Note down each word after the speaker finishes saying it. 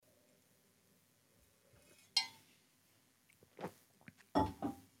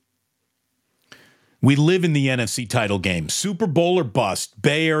We live in the NFC title game. Super Bowl or bust.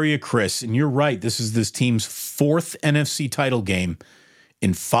 Bay Area Chris. And you're right. This is this team's fourth NFC title game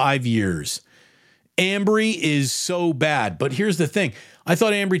in 5 years. Ambry is so bad. But here's the thing. I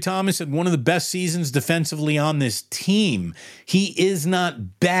thought Ambry Thomas had one of the best seasons defensively on this team. He is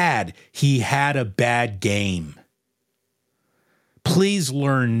not bad. He had a bad game. Please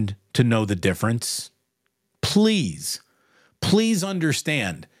learn to know the difference. Please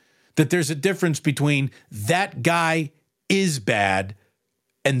understand that there's a difference between that guy is bad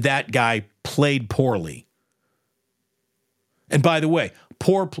and that guy played poorly. And by the way,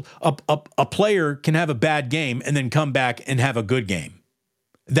 a player can have a bad game and then come back and have a good game.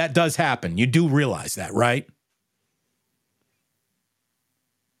 That does happen. You do realize that, right?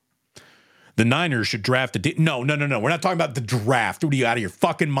 The Niners should draft No. We're not talking about the draft. What are you, out of your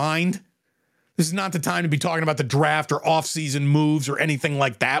fucking mind? This is not the time to be talking about the draft or offseason moves or anything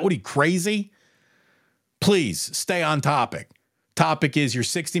like that. What are you, crazy? Please stay on topic. Topic is you're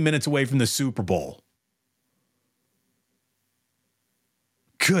 60 minutes away from the Super Bowl.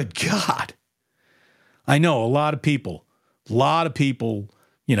 Good God. I know a lot of people,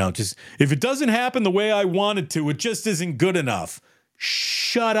 just if it doesn't happen the way I want it to, it just isn't good enough.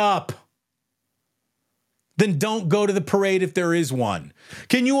 Shut up. Then don't go to the parade if there is one.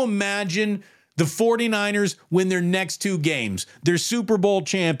 Can you imagine the 49ers win their next two games? They're Super Bowl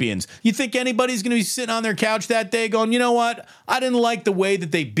champions. You think anybody's going to be sitting on their couch that day going, you know what? I didn't like the way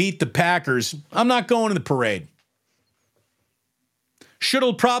that they beat the Packers. I'm not going to the parade. Should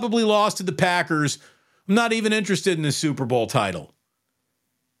have probably lost to the Packers. I'm not even interested in the Super Bowl title.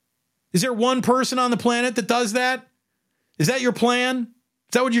 Is there one person on the planet that does that? Is that your plan?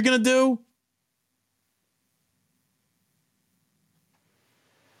 Is that what you're going to do?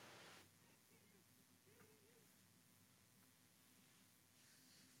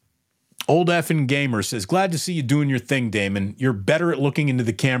 Old effing Gamer says, glad to see you doing your thing, Damon. You're better at looking into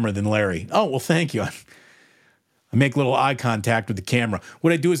the camera than Larry. Oh, well, thank you. I make little eye contact with the camera.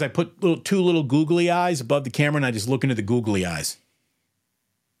 What I do is I put two little googly eyes above the camera, and I just look into the googly eyes.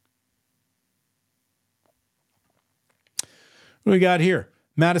 What do we got here?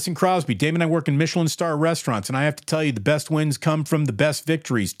 Madison Crosby. Damon and I work in Michelin star restaurants, and I have to tell you, the best wins come from the best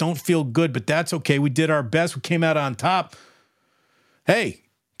victories. Don't feel good, but that's okay. We did our best. We came out on top. Hey,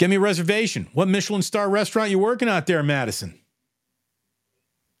 get me a reservation. What Michelin star restaurant you working out there, Madison?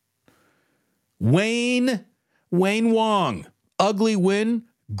 Wayne Wong. Ugly win.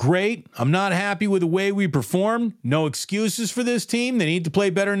 Great. I'm not happy with the way we performed. No excuses for this team. They need to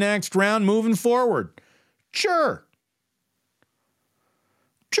play better next round moving forward. Sure.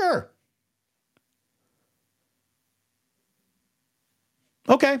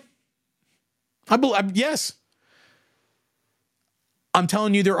 Okay. Yes. I'm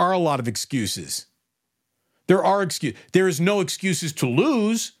telling you, there are a lot of excuses. There is no excuses to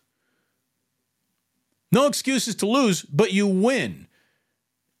lose. No excuses to lose, but you win.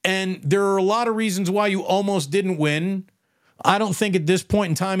 And there are a lot of reasons why you almost didn't win. I don't think at this point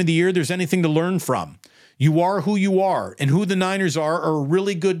in time of the year there's anything to learn from. You are who you are, and who the Niners are a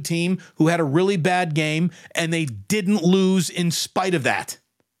really good team who had a really bad game, and they didn't lose in spite of that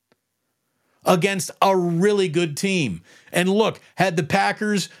against a really good team. And look, had the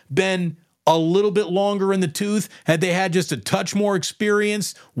Packers been a little bit longer in the tooth, had they had just a touch more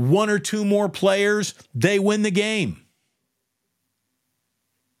experience, one or two more players, they win the game.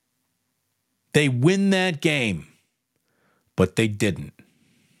 They win that game, but they didn't.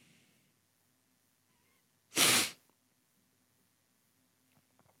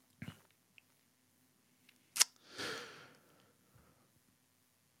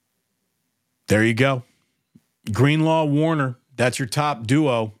 There you go. Greenlaw, Warner, that's your top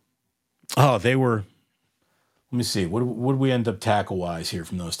duo. Oh, they were, let me see. What did we end up tackle-wise here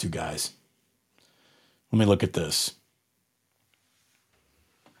from those two guys? Let me look at this.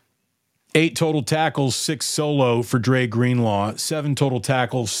 8 total tackles, 6 solo for Dre Greenlaw. 7 total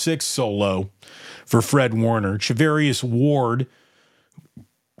tackles, 6 solo for Fred Warner. Chavarius Ward,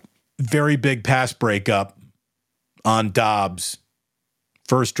 very big pass breakup on Dobbs.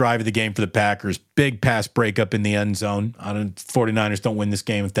 First drive of the game for the Packers. Big pass breakup in the end zone. 49ers don't win this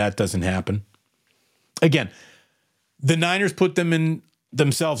game if that doesn't happen. Again, the Niners put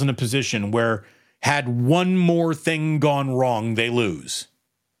themselves in a position where had one more thing gone wrong, they lose.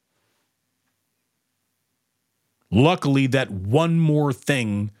 Luckily, that one more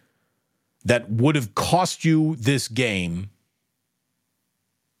thing that would have cost you this game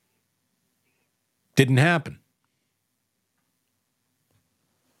didn't happen.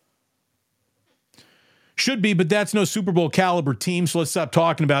 Should be, but that's no Super Bowl caliber team, so let's stop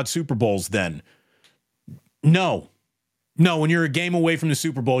talking about Super Bowls then. No. No, when you're a game away from the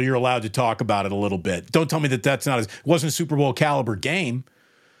Super Bowl, you're allowed to talk about it a little bit. Don't tell me that it wasn't a Super Bowl caliber game.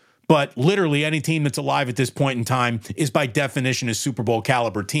 But literally any team that's alive at this point in time is by definition a Super Bowl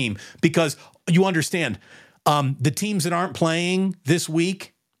caliber team, because you understand the teams that aren't playing this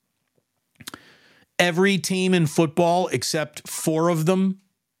week, every team in football except 4 of them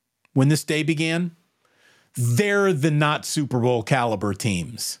when this day began, they're the not Super Bowl caliber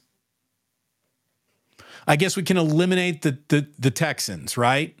teams. I guess we can eliminate the Texans,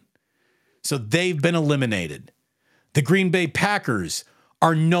 right? So they've been eliminated. The Green Bay Packers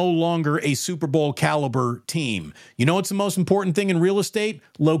are no longer a Super Bowl caliber team. You know what's the most important thing in real estate?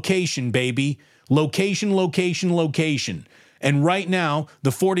 Location, baby. Location, location, location. And right now, the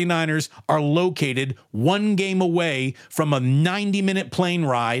 49ers are located 1 game away from a 90-minute plane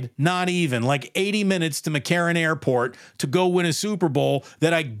ride, not even, like 80 minutes to McCarran Airport to go win a Super Bowl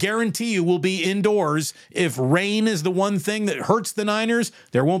that I guarantee you will be indoors. If rain is the one thing that hurts the Niners,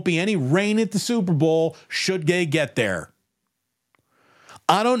 there won't be any rain at the Super Bowl should they get there.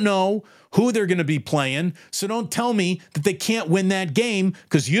 I don't know who they're going to be playing, so don't tell me that they can't win that game,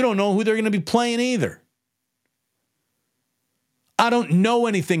 because you don't know who they're going to be playing either. I don't know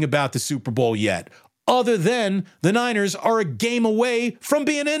anything about the Super Bowl yet, other than the Niners are a game away from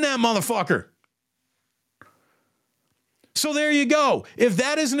being in that motherfucker. So there you go. If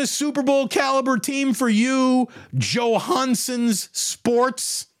that isn't a Super Bowl caliber team for you, Johansson's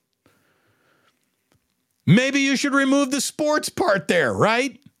Sports, maybe you should remove the sports part there,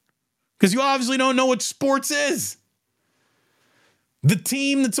 right? Because you obviously don't know what sports is. The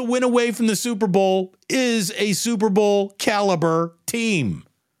team that's a win away from the Super Bowl is a Super Bowl caliber team.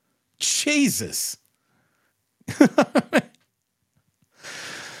 Jesus.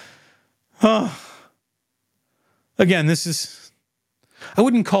 Again, I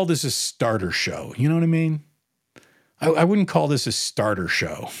wouldn't call this a starter show. You know what I mean? I wouldn't call this a starter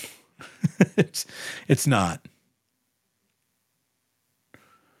show. It's not.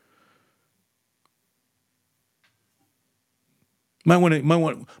 Might want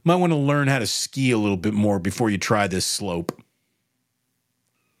to learn how to ski a little bit more before you try this slope.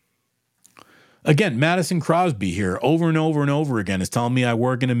 Again, Madison Crosby here over and over and over again is telling me I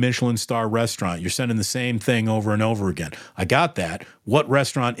work in a Michelin star restaurant. You're sending the same thing over and over again. I got that. What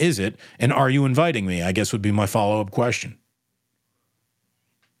restaurant is it? And are you inviting me? I guess would be my follow-up question.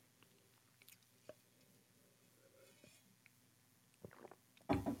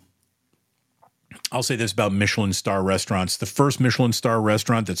 I'll say this about Michelin star restaurants. The first Michelin star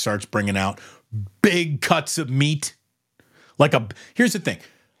restaurant that starts bringing out big cuts of meat. Here's the thing.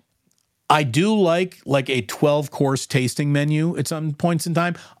 I do like a 12-course tasting menu at some points in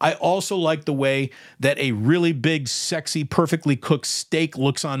time. I also like the way that a really big, sexy, perfectly cooked steak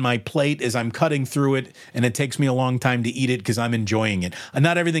looks on my plate as I'm cutting through it, and it takes me a long time to eat it because I'm enjoying it. And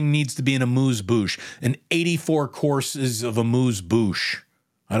not everything needs to be in amuse-bouche. And 84 courses of amuse-bouche.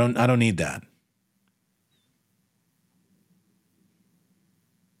 I don't need that.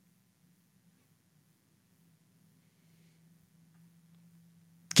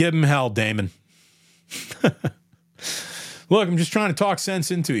 Give him hell, Damon. Look, I'm just trying to talk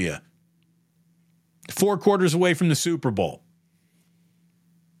sense into you. 4 quarters away from the Super Bowl.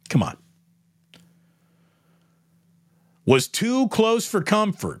 Come on. Was too close for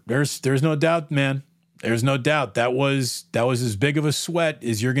comfort. There's no doubt, man. There's no doubt. That was as big of a sweat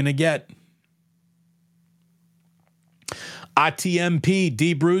as you're going to get. ITMP,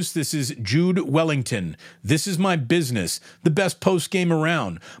 D. Bruce, this is Jude Wellington. This is my business. The best post game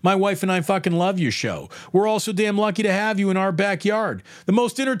around. My wife and I fucking love your show. We're also damn lucky to have you in our backyard. The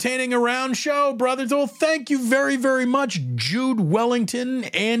most entertaining around show, brothers. Oh, thank you very, very much, Jude Wellington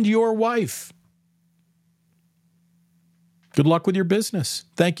and your wife. Good luck with your business.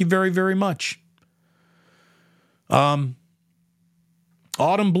 Thank you very, very much. Autumn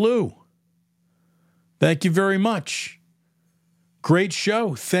Blue. Thank you very much. Great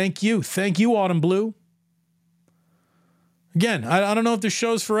show. Thank you. Thank you, Autumn Blue. Again, I don't know if the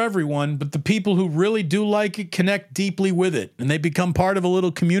show's for everyone, but the people who really do like it connect deeply with it, and they become part of a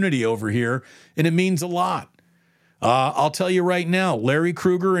little community over here, and it means a lot. I'll tell you right now, Larry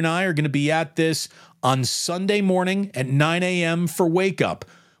Krueger and I are going to be at this on Sunday morning at 9 a.m. for Wake Up.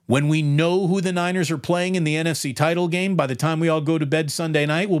 When we know who the Niners are playing in the NFC title game, by the time we all go to bed Sunday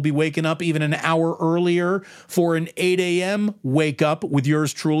night, we'll be waking up even an hour earlier for an 8 a.m. wake up with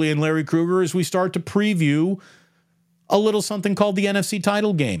yours truly and Larry Krueger as we start to preview a little something called the NFC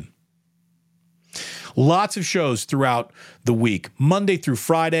title game. Lots of shows throughout the week, Monday through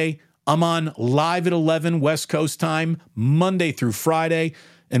Friday. I'm on live at 11 West Coast time, Monday through Friday.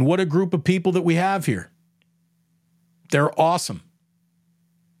 And what a group of people that we have here. They're awesome.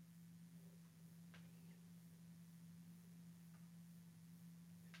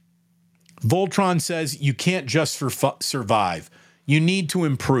 Voltron says you can't just survive. You need to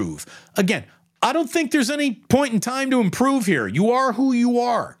improve. Again, I don't think there's any point in time to improve here. You are who you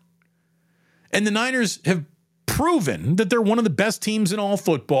are. And the Niners have proven that they're one of the best teams in all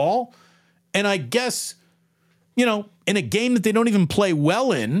football. And I guess, in a game that they don't even play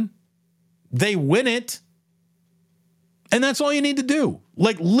well in, they win it. And that's all you need to do.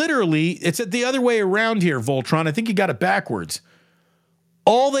 Like, literally, it's the other way around here, Voltron. I think you got it backwards.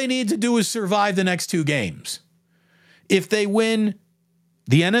 All they need to do is survive the next two games. If they win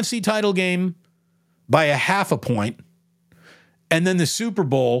the NFC title game by a half a point, and then the Super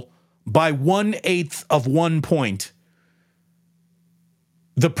Bowl by 1/8 of 1 point,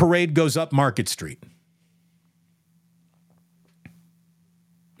 the parade goes up Market Street.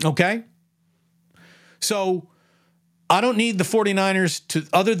 Okay? So I don't need the 49ers to,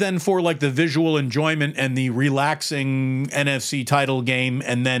 other than for like the visual enjoyment and the relaxing NFC title game,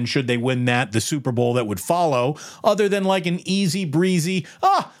 and then should they win that, the Super Bowl that would follow, other than like an easy breezy,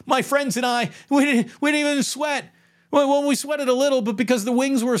 my friends and I, we didn't even sweat. Well, we sweated a little, but because the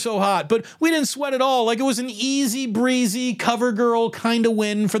wings were so hot, but we didn't sweat at all. Like, it was an easy breezy cover girl kind of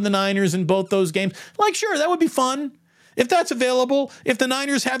win for the Niners in both those games. Like, sure, that would be fun. If that's available, if the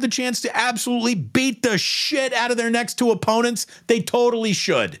Niners have the chance to absolutely beat the shit out of their next two opponents, they totally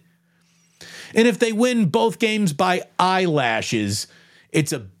should. And if they win both games by eyelashes,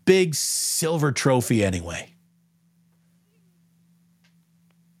 it's a big silver trophy anyway.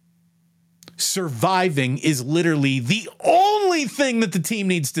 Surviving is literally the only thing that the team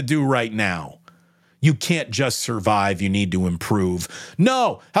needs to do right now. You can't just survive. You need to improve.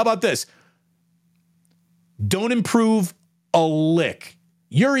 No. How about this? Don't improve a lick.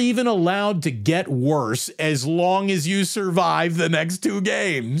 You're even allowed to get worse as long as you survive the next two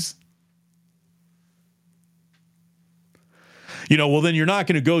games. Well, then you're not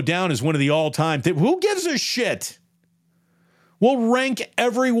going to go down as one of the all-time. Who gives a shit? We'll rank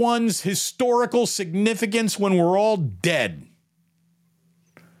everyone's historical significance when we're all dead.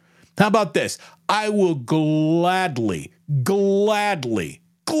 How about this? I will gladly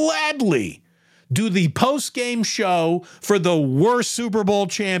do the post-game show for the worst Super Bowl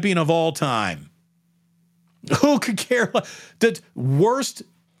champion of all time. Who could care? The worst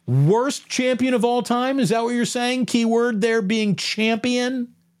champion of all time? Is that what you're saying? Keyword there being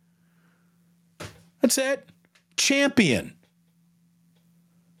champion? That's it. Champion.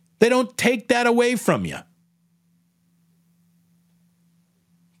 They don't take that away from you.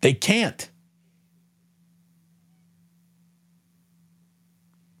 They can't.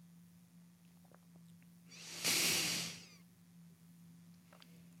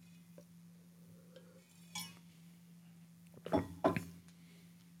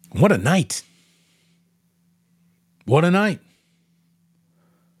 What a night. What a night.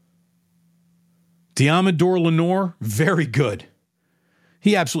 Diamador Lenore, very good.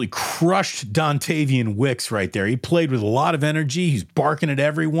 He absolutely crushed Dontavian Wicks right there. He played with a lot of energy. He's barking at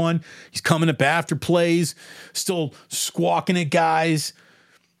everyone. He's coming up after plays, still squawking at guys.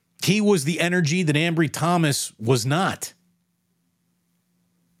 He was the energy that Ambry Thomas was not.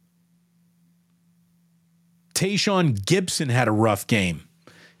 Tayshaun Gibson had a rough game.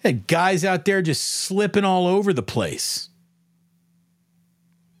 Had guys out there just slipping all over the place.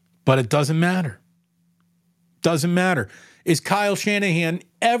 But it doesn't matter. Doesn't matter. Is Kyle Shanahan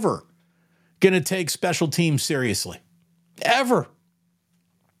ever going to take special teams seriously? Ever?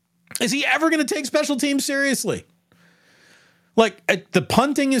 Is he ever going to take special teams seriously? Like, the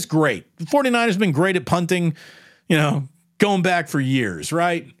punting is great. The 49ers have been great at punting, going back for years,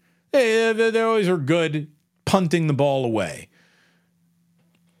 right? They always are good punting the ball away.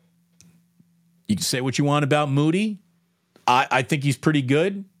 You can say what you want about Moody. I think he's pretty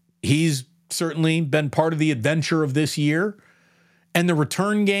good. He's certainly been part of the adventure of this year. And the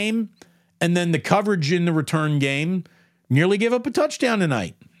return game, and then the coverage in the return game, nearly gave up a touchdown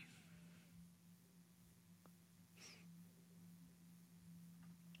tonight.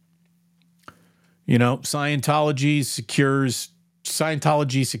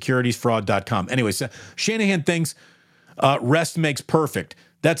 Scientologysecuritiesfraud.com. Anyway, so Shanahan thinks rest makes perfect.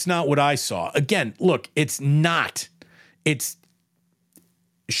 That's not what I saw. Again, look, it's not.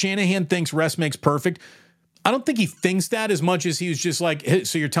 Shanahan thinks rest makes perfect. I don't think he thinks that as much as he was just like, hey,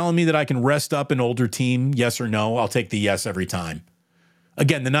 so you're telling me that I can rest up an older team? Yes or no? I'll take the yes every time.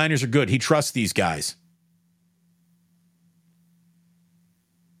 Again, the Niners are good. He trusts these guys.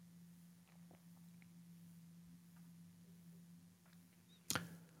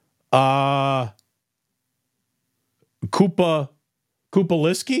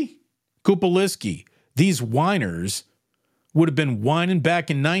 Kupaliski. These whiners would have been whining back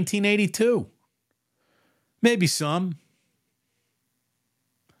in 1982. Maybe some.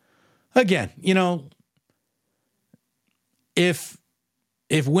 Again, if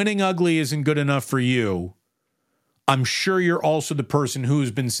winning ugly isn't good enough for you, I'm sure you're also the person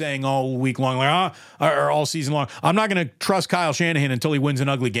who's been saying all week long, or all season long, I'm not going to trust Kyle Shanahan until he wins an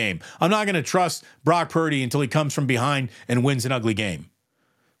ugly game. I'm not going to trust Brock Purdy until he comes from behind and wins an ugly game.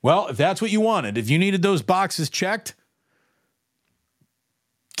 Well, if that's what you wanted, if you needed those boxes checked,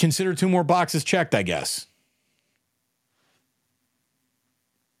 consider 2 more boxes checked, I guess.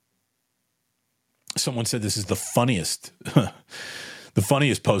 Someone said this is the funniest, the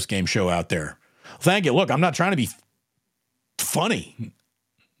funniest post-game show out there. Thank you. Look, I'm not trying to be funny. I'm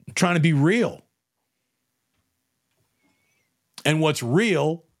trying to be real. And what's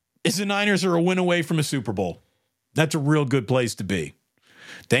real is the Niners are a win away from a Super Bowl. That's a real good place to be.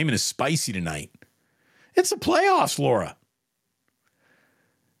 Damon is spicy tonight. It's the playoffs, Laura.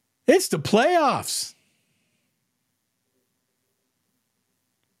 It's the playoffs.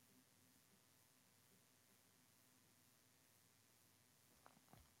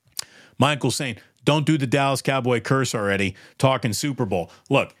 Michael's saying, don't do the Dallas Cowboy curse already, talking Super Bowl.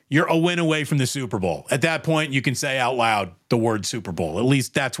 Look, you're a win away from the Super Bowl. At that point, you can say out loud the word Super Bowl. At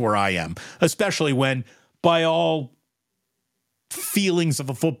least that's where I am, especially when, by all feelings of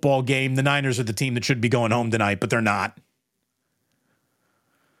a football game, the Niners are the team that should be going home tonight, but they're not.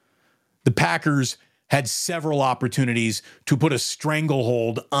 The Packers had several opportunities to put a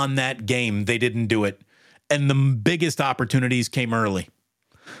stranglehold on that game. They didn't do it. And the biggest opportunities came early.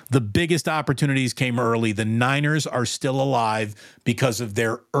 The biggest opportunities came early. The Niners are still alive because of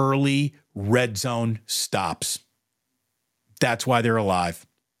their early red zone stops. That's why they're alive.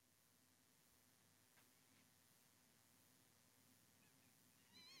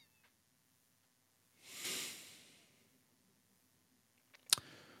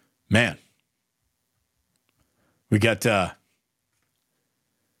 Man, we got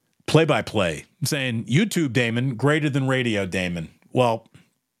play-by-play saying YouTube Damon greater than radio Damon. Well,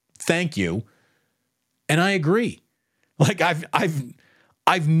 thank you, and I agree. Like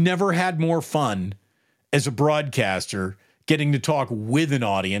I've never had more fun as a broadcaster getting to talk with an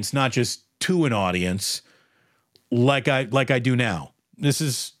audience, not just to an audience, like I do now. This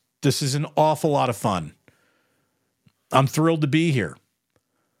is an awful lot of fun. I'm thrilled to be here.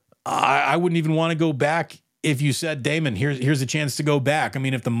 I wouldn't even want to go back if you said, Damon, here's a chance to go back. I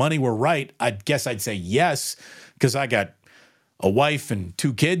mean, if the money were right, I guess I'd say yes, because I got a wife and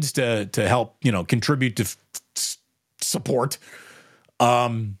 2 kids to help, contribute to support.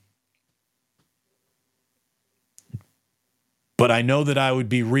 But I know that I would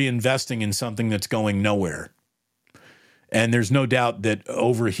be reinvesting in something that's going nowhere. And there's no doubt that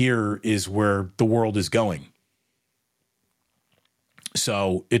over here is where the world is going.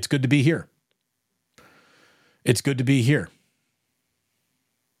 So it's good to be here. It's good to be here.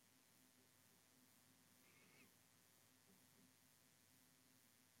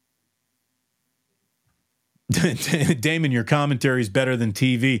 Damon, your commentary is better than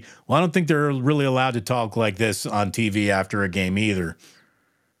TV. Well, I don't think they're really allowed to talk like this on TV after a game either.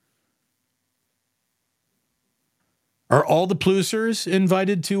 Are all the Plusers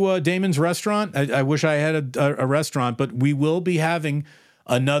invited to Damon's restaurant? I wish I had a restaurant, but we will be having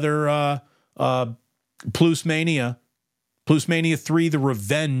another Plusmania. Plusmania 3, The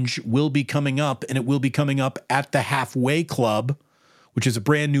Revenge, will be coming up, and it will be coming up at the Halfway Club, which is a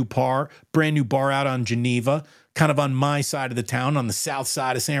brand new bar out on Geneva, kind of on my side of the town, on the south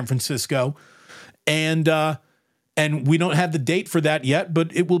side of San Francisco. And we don't have the date for that yet,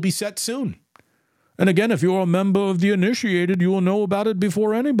 but it will be set soon. And again, if you're a member of the initiated, you will know about it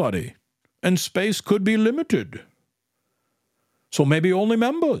before anybody. And space could be limited. So maybe only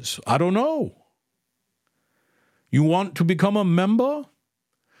members. I don't know. You want to become a member?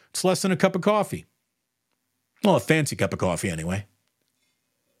 It's less than a cup of coffee. Well, a fancy cup of coffee anyway.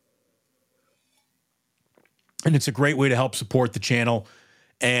 And it's a great way to help support the channel.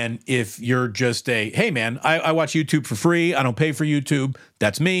 And if you're just hey man, I watch YouTube for free. I don't pay for YouTube.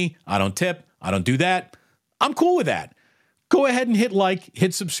 That's me. I don't tip. I don't do that. I'm cool with that. Go ahead and hit like,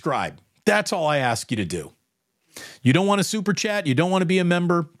 hit subscribe. That's all I ask you to do. You don't want to super chat. You don't want to be a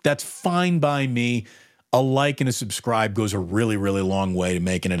member. That's fine by me. A like and a subscribe goes a really, really long way to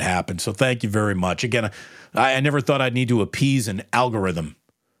making it happen. So thank you very much. Again, I never thought I'd need to appease an algorithm.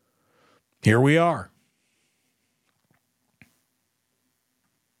 Here we are.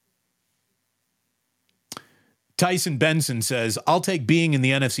 Tyson Benson says, I'll take being in the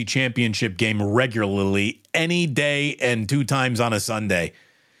NFC Championship game regularly any day and 2 times on a Sunday.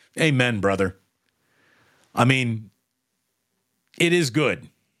 Amen, brother. I mean, it is good.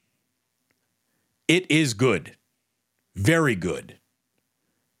 It is good. Very good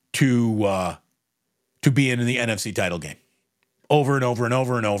to be in the NFC title game over and over and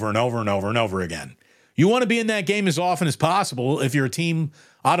over and over and over and over and over again. You want to be in that game as often as possible if you're a team,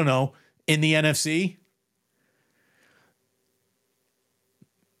 I don't know, in the NFC.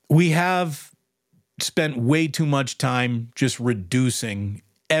 We have spent way too much time just reducing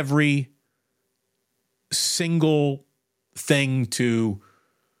every single thing to,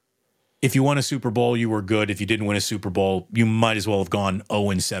 if you won a Super Bowl, you were good. If you didn't win a Super Bowl, you might as well have gone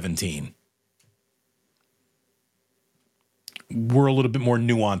 0-17. We're a little bit more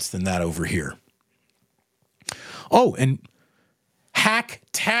nuanced than that over here. Oh, and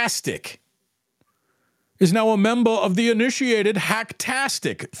Hacktastic is now a member of the initiated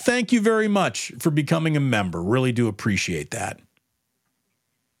Hacktastic. Thank you very much for becoming a member. Really do appreciate that.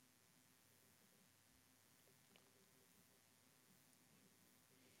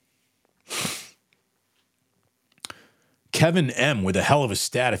 Kevin M. with a hell of a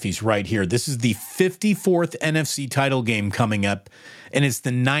stat if he's right here. This is the 54th NFC title game coming up, and it's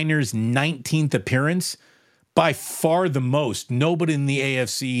the Niners' 19th appearance. By far the most. Nobody in the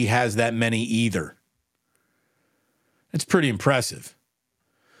AFC has that many either. It's pretty impressive.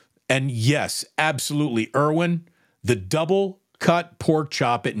 And yes, absolutely, Irwin, the double-cut pork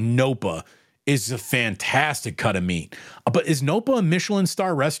chop at Nopa is a fantastic cut of meat. But is Nopa a Michelin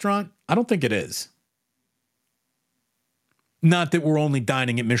star restaurant? I don't think it is. Not that we're only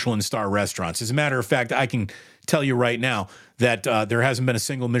dining at Michelin star restaurants. As a matter of fact, I can tell you right now that there hasn't been a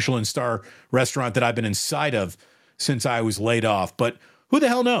single Michelin star restaurant that I've been inside of since I was laid off. But who the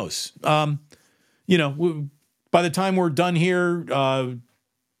hell knows? By the time we're done here, I'll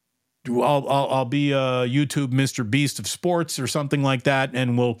be YouTube Mr. Beast of Sports or something like that,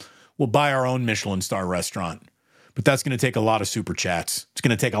 and we'll buy our own Michelin star restaurant. But that's going to take a lot of super chats. It's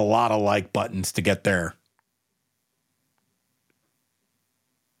going to take a lot of like buttons to get there.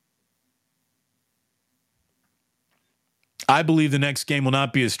 I believe the next game will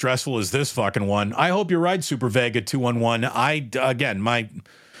not be as stressful as this fucking one. I hope you're right, Super Vega 211.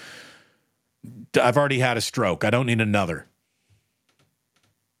 I've already had a stroke. I don't need another.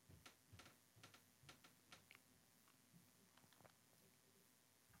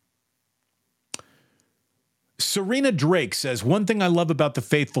 Serena Drake says, one thing I love about the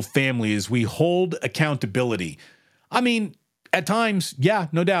Faithful family is we hold accountability. I mean, at times, yeah,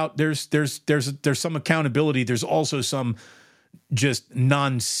 no doubt. There's some accountability. There's also some just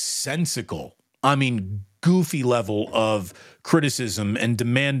nonsensical, goofy level of criticism and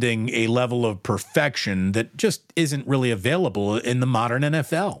demanding a level of perfection that just isn't really available in the modern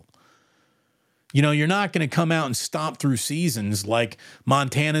NFL. You're not going to come out and stomp through seasons like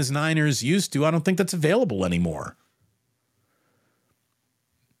Montana's Niners used to. I don't think that's available anymore.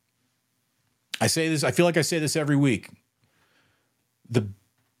 I say this, I feel like I say this every week. The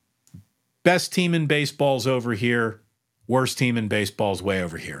best team in baseball's over here. Worst team in baseball's way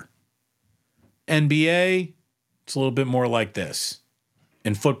over here. NBA, it's a little bit more like this.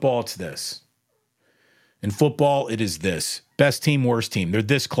 In football, it's this. In football, it is this. Best team, worst team. They're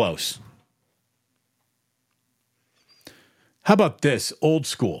this close. How about this? Old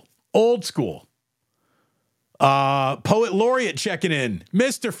school. Old school. Poet Laureate checking in.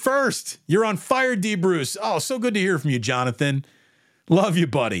 Mr. First, you're on fire, D. Bruce. Oh, so good to hear from you, Jonathan. Love you,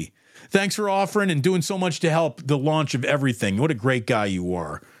 buddy. Thanks for offering and doing so much to help the launch of everything. What a great guy you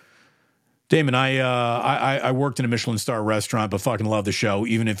are. Damon, I worked in a Michelin star restaurant, but fucking love the show,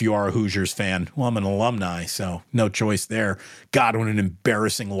 even if you are a Hoosiers fan. Well, I'm an alumni, so no choice there. God, what an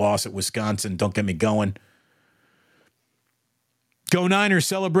embarrassing loss at Wisconsin. Don't get me going. Go Niners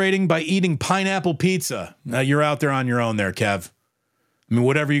celebrating by eating pineapple pizza. You're out there on your own there, Kev.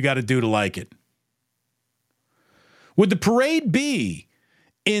 Whatever you got to do to like it. Would the parade be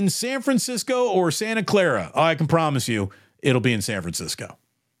in San Francisco or Santa Clara? Oh, I can promise you it'll be in San Francisco.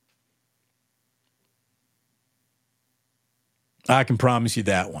 I can promise you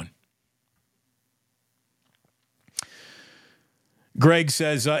that one. Greg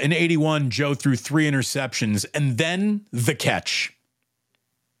says, in 81, Joe threw 3 interceptions and then the catch.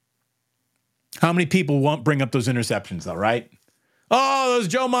 How many people won't bring up those interceptions, though, right? Oh, those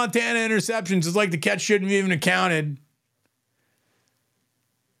Joe Montana interceptions. It's like the catch shouldn't have even accounted.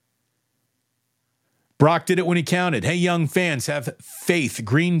 Brock did it when he counted. Hey, young fans, have faith.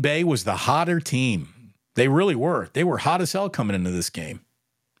 Green Bay was the hotter team. They really were. They were hot as hell coming into this game.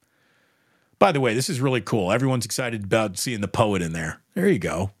 By the way, this is really cool. Everyone's excited about seeing the poet in there. There you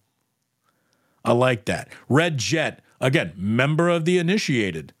go. I like that. Red Jet, again, member of the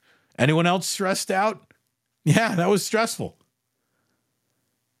initiated. Anyone else stressed out? Yeah, that was stressful.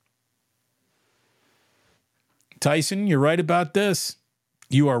 Tyson, you're right about this.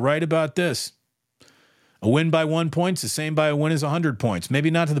 You are right about this. A win by 1 point is the same by a win as 100 points. Maybe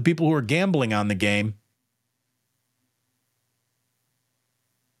not to the people who are gambling on the game.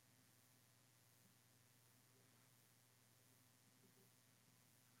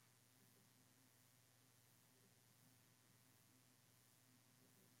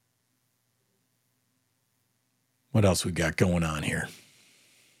 What else we got going on here?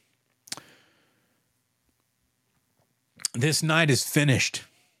 This night is finished.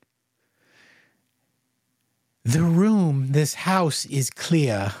 This house is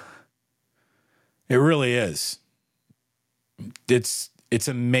clear. It really is. It's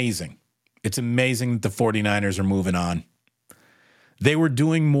amazing. It's amazing that the 49ers are moving on. They were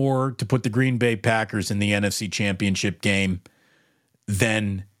doing more to put the Green Bay Packers in the NFC Championship game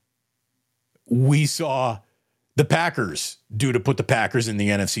than we saw the Packers do to put the Packers in the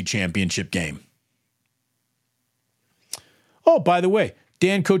NFC Championship game. Oh, by the way,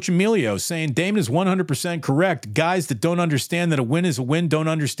 Dan Cochimilio saying Damon is 100% correct. Guys that don't understand that a win is a win don't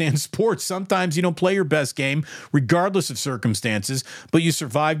understand sports. Sometimes you don't play your best game, regardless of circumstances, but you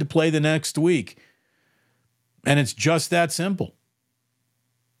survive to play the next week. And it's just that simple.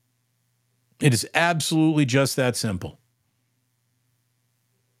 It is absolutely just that simple.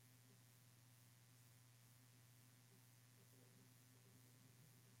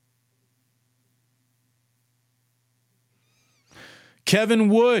 Kevin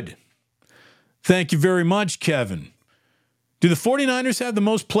Wood. Thank you very much, Kevin. Do the 49ers have the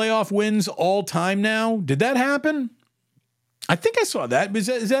most playoff wins all time now? Did that happen? I think I saw that.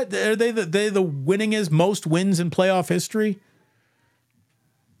 Are they the winningest most wins in playoff history?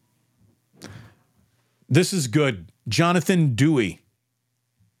 This is good. Jonathan Dewey.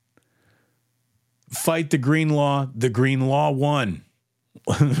 Fight the Green Law. The Green Law won.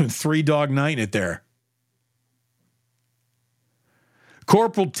 3-dog night it there.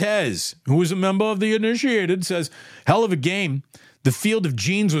 Corporal Tez, who is a member of the initiated, says, hell of a game. The field of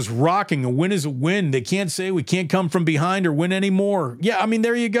jeans was rocking. A win is a win. They can't say we can't come from behind or win anymore. Yeah, I mean,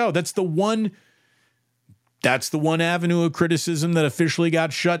 there you go. That's the one avenue of criticism that officially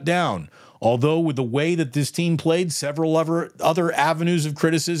got shut down. Although with the way that this team played, several other avenues of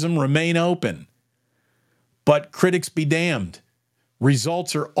criticism remain open. But critics be damned.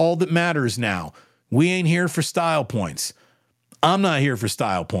 Results are all that matters now. We ain't here for style points. I'm not here for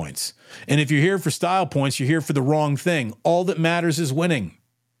style points. And if you're here for style points, you're here for the wrong thing. All that matters is winning.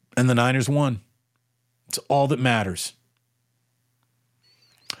 And the Niners won. It's all that matters.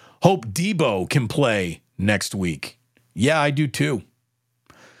 Hope Debo can play next week. Yeah, I do too.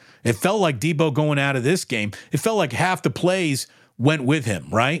 It felt like Debo going out of this game, it felt like half the plays went with him,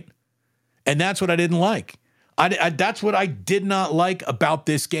 right? And that's what I didn't like. That's what I did not like about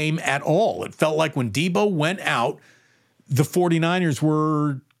this game at all. It felt like when Debo went out, the 49ers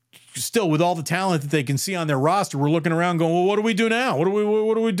were still, with all the talent that they can see on their roster, we're looking around going, well, what do we do now? What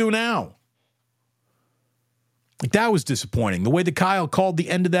do we do now? Like, that was disappointing. The way that Kyle called the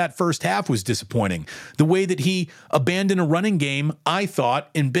end of that first half was disappointing. The way that he abandoned a running game, I thought,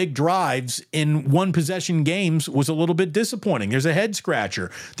 in big drives in one-possession games was a little bit disappointing. There's a head scratcher.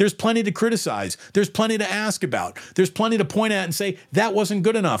 There's plenty to criticize. There's plenty to ask about. There's plenty to point at and say, that wasn't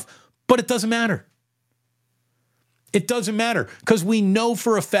good enough. But it doesn't matter. It doesn't matter, because we know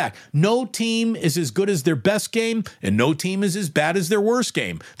for a fact no team is as good as their best game and no team is as bad as their worst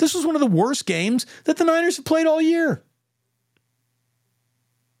game. This was one of the worst games that the Niners have played all year.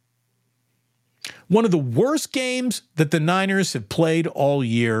 One of the worst games that the Niners have played all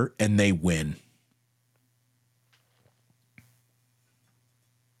year, and they win.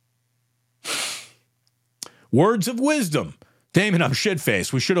 Words of wisdom. Damon, I'm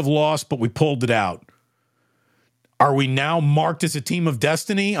shit-faced. We should have lost, but we pulled it out. Are we now marked as a team of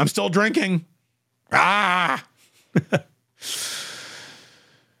destiny? I'm still drinking. This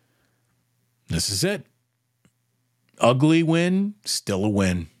is it. Ugly win, still a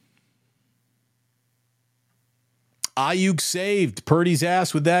win. Ayuk saved Purdy's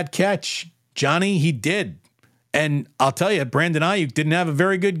ass with that catch. Johnny, he did. And I'll tell you, Brandon Ayuk didn't have a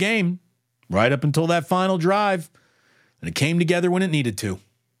very good game right up until that final drive. And it came together when it needed to.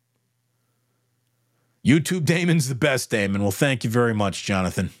 YouTube Damon's the best, Damon. Well, thank you very much,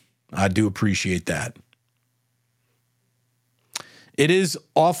 Jonathan. I do appreciate that. It is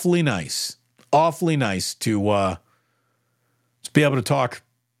awfully nice to be able to talk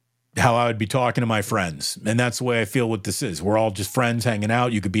how I would be talking to my friends. And that's the way I feel what this is. We're all just friends hanging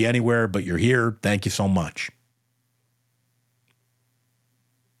out. You could be anywhere, but you're here. Thank you so much.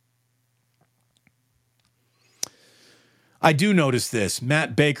 I do notice this.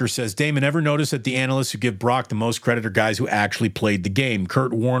 Matt Baker says, Damon, ever notice that the analysts who give Brock the most credit are guys who actually played the game?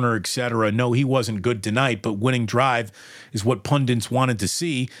 Kurt Warner, etc. No, he wasn't good tonight, but winning drive is what pundits wanted to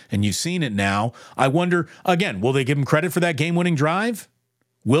see, and you've seen it now. I wonder, again, will they give him credit for that game-winning drive?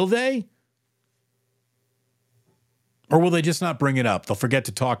 Will they? Or will they just not bring it up? They'll forget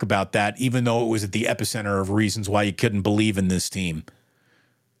to talk about that, even though it was at the epicenter of reasons why you couldn't believe in this team.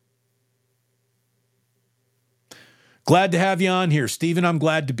 Glad to have you on here, Steven. I'm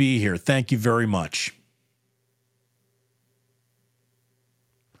glad to be here. Thank you very much.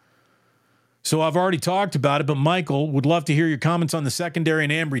 So I've already talked about it, but Michael, would love to hear your comments on the secondary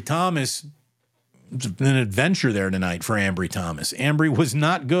and Ambry Thomas. It's an adventure there tonight for Ambry Thomas. Ambry was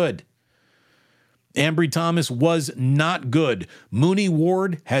not good. Ambry Thomas was not good. Mooney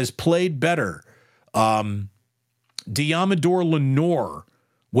Ward has played better. Diamador Lenore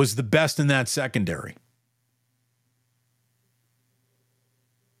was the best in that secondary.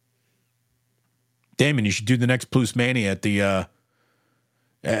 Damon, you should do the next Plus Mania at the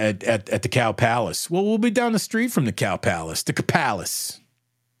at the Cow Palace. Well, we'll be down the street from the Cow Palace, the Palace.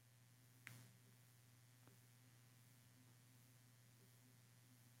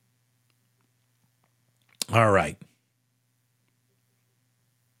 All right.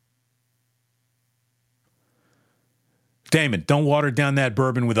 Damon, don't water down that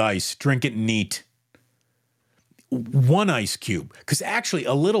bourbon with ice. Drink it neat. One ice cube, because actually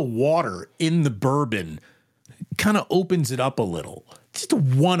a little water in the bourbon kind of opens it up a little. Just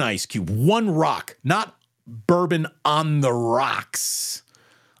one ice cube, one rock, not bourbon on the rocks.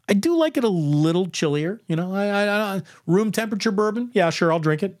 I do like it a little chillier, you know. I room temperature bourbon, yeah, sure, I'll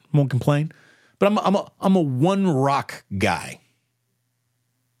drink it, won't complain. But I'm a one rock guy.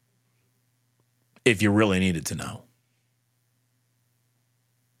 If you really needed to know.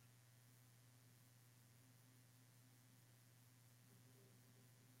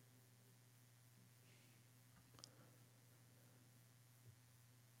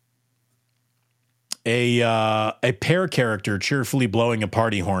 A pair character cheerfully blowing a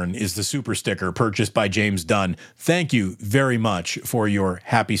party horn is the super sticker purchased by James Dunn. Thank you very much for your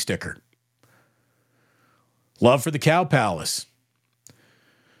happy sticker. Love for the Cow Palace.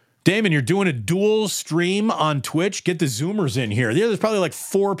 Damon, you're doing a dual stream on Twitch. Get the Zoomers in here. There's probably like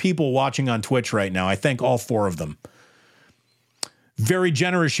 4 people watching on Twitch right now. I thank all 4 of them. Very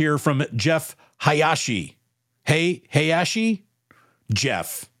generous here from Jeff Hayashi. Hey, Hayashi?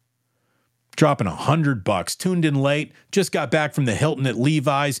 Jeff. Dropping $100. Tuned in late. Just got back from the Hilton at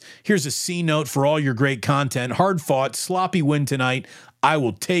Levi's. Here's a C note for all your great content. Hard fought, sloppy win tonight. I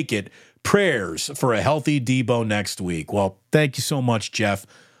will take it. Prayers for a healthy Debo next week. Well, thank you so much, Jeff.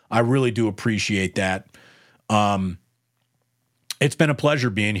 I really do appreciate that. It's been a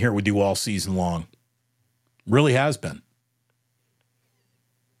pleasure being here with you all season long. Really has been.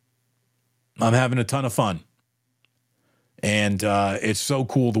 I'm having a ton of fun. And it's so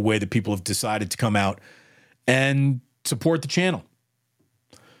cool the way that people have decided to come out and support the channel.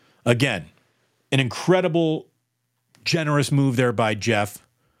 Again, an incredible, generous move there by Jeff.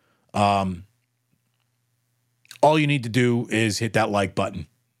 All you need to do is hit that like button.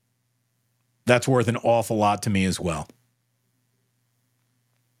 That's worth an awful lot to me as well.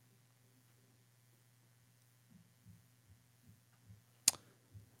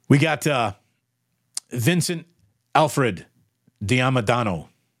 We got Vincent Alfred Damo.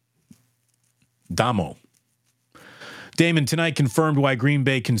 Damon, tonight confirmed why Green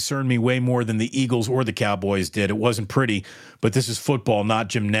Bay concerned me way more than the Eagles or the Cowboys did. It wasn't pretty, but this is football, not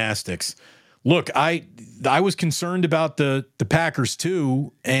gymnastics. Look, I was concerned about the Packers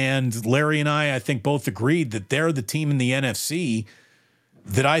too, and Larry and I think both agreed that they're the team in the NFC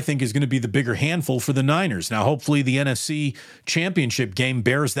that I think is going to be the bigger handful for the Niners. Now, hopefully the NFC championship game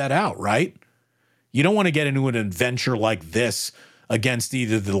bears that out, right? You don't want to get into an adventure like this against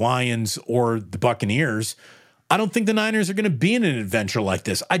either the Lions or the Buccaneers. I don't think the Niners are going to be in an adventure like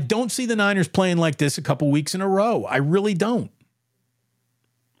this. I don't see the Niners playing like this a couple weeks in a row. I really don't.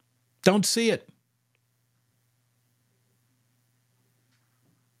 Don't see it.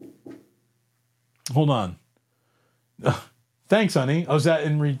 Hold on. Thanks, honey. Oh, was that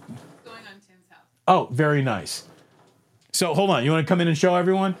in going on Tim's house? Oh, very nice. So hold on. You want to come in and show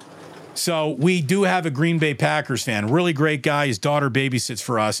everyone? So we do have a Green Bay Packers fan, really great guy. His daughter babysits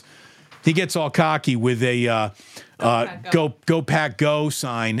for us. He gets all cocky with a go Pack Go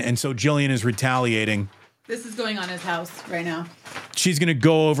sign, and so Jillian is retaliating. This is going on his house right now. She's going to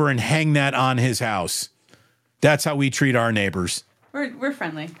go over and hang that on his house. That's how we treat our neighbors. We're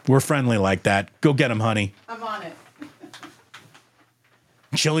friendly. We're friendly like that. Go get him, honey. I'm on it.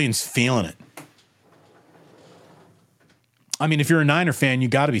 Jillian's feeling it. I mean, if you're a Niner fan, you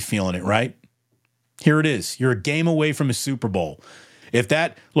got to be feeling it, right? Here it is. You're a game away from a Super Bowl.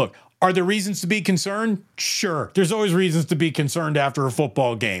 Look, are there reasons to be concerned? Sure. There's always reasons to be concerned after a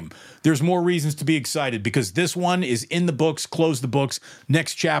football game. There's more reasons to be excited because this one is in the books, close the books,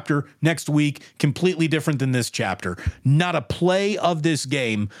 next chapter, next week, completely different than this chapter. Not a play of this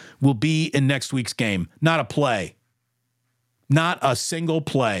game will be in next week's game. Not a play. Not a single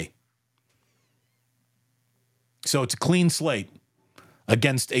play. So it's a clean slate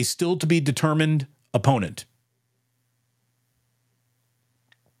against a still to be determined opponent.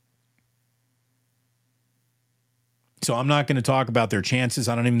 So I'm not going to talk about their chances.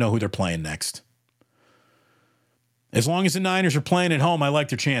 I don't even know who they're playing next. As long as the Niners are playing at home, I like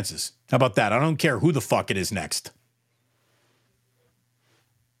their chances. How about that? I don't care who the fuck it is next.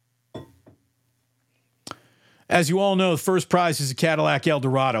 As you all know, the first prize is a Cadillac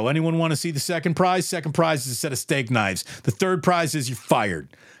Eldorado. Anyone want to see the second prize? Second prize is a set of steak knives. The third prize is you're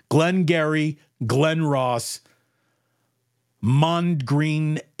fired. Glenn Gary, Glenn Ross, Mond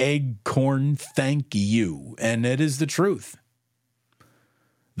Green Eggcorn, thank you. And it is the truth.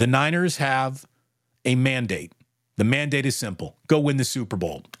 The Niners have a mandate. The mandate is simple. Go win the Super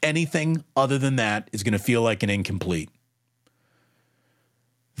Bowl. Anything other than that is going to feel like an incomplete.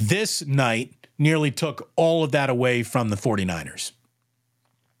 This night nearly took all of that away from the 49ers.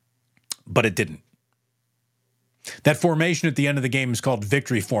 But it didn't. That formation at the end of the game is called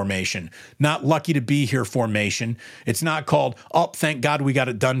victory formation, not lucky to be here formation. It's not called, oh, thank God we got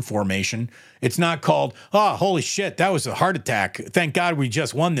it done formation. It's not called, oh, holy shit, that was a heart attack. Thank God we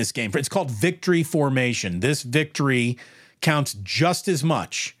just won this game. It's called victory formation. This victory counts just as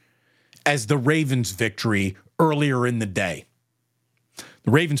much as the Ravens' victory earlier in the day. The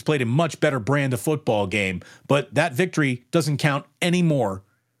Ravens played a much better brand of football game, but that victory doesn't count any more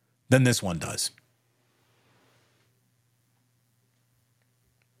than this one does.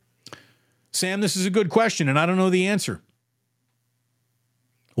 Sam, this is a good question, and I don't know the answer.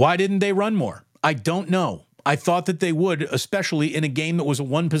 Why didn't they run more? I don't know. I thought that they would, especially in a game that was a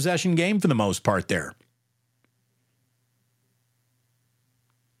one-possession game for the most part there.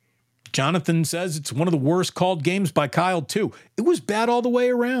 Jonathan says it's one of the worst called games by Kyle, too. It was bad all the way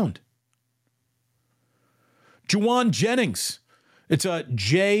around. Juwan Jennings. It's a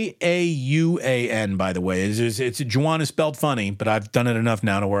Jauan, by the way. Juwan is spelled funny, but I've done it enough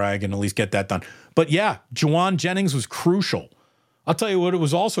now to where I can at least get that done. But yeah, Juwan Jennings was crucial. I'll tell you what, it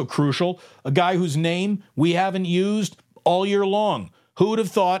was also crucial. A guy whose name we haven't used all year long. Who would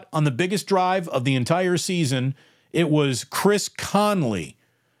have thought on the biggest drive of the entire season, it was Chris Conley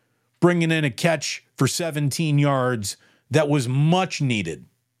bringing in a catch for 17 yards that was much needed.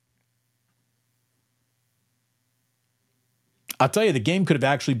 I'll tell you, the game could have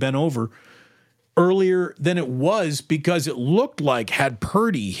actually been over earlier than it was because it looked like had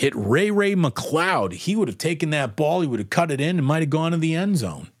Purdy hit Ray McCloud, he would have taken that ball, he would have cut it in and might have gone to the end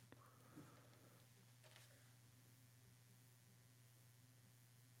zone.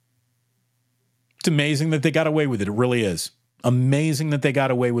 It's amazing that they got away with it. It really is. Amazing that they got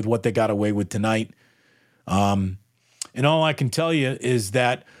away with what they got away with tonight. And all I can tell you is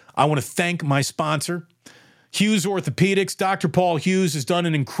that I want to thank my sponsor, Hughes Orthopedics. Dr. Paul Hughes has done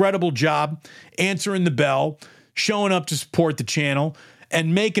an incredible job answering the bell, showing up to support the channel,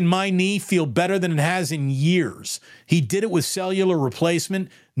 and making my knee feel better than it has in years. He did it with cellular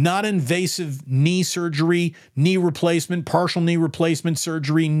replacement, not invasive knee surgery, knee replacement, partial knee replacement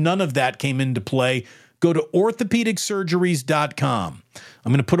surgery. None of that came into play. Go to orthopedicsurgeries.com.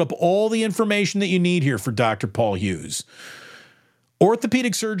 I'm going to put up all the information that you need here for Dr. Paul Hughes.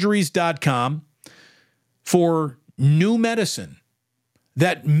 Orthopedicsurgeries.com for new medicine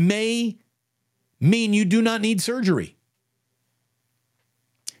that may mean you do not need surgery.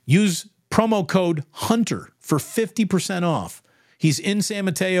 Use promo code HUNTER for 50% off. He's in San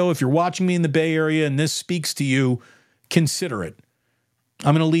Mateo. If you're watching me in the Bay Area and this speaks to you, consider it.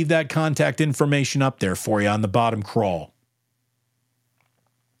 I'm going to leave that contact information up there for you on the bottom crawl.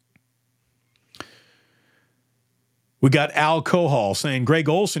 We got Al Cohol saying Greg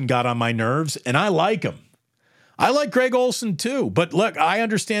Olsen got on my nerves, and I like him. I like Greg Olsen too, but look, I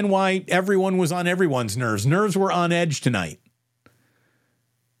understand why everyone was on everyone's nerves. Nerves were on edge tonight.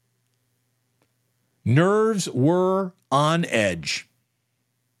 Nerves were on edge.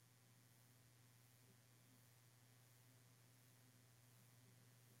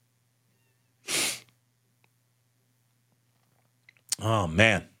 Oh,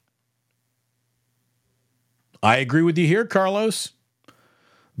 man. I agree with you here, Carlos.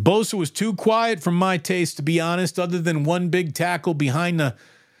 Bosa was too quiet for my taste, to be honest, other than one big tackle behind the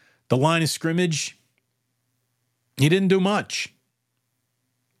line of scrimmage. He didn't do much.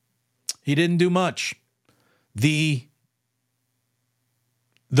 The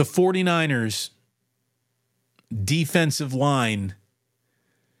 49ers defensive line,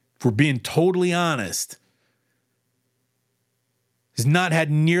 if we're being totally honest, has not had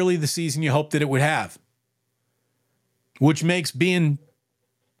nearly the season you hoped that it would have, which makes being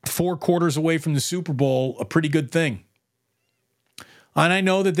 4 quarters away from the Super Bowl a pretty good thing. And I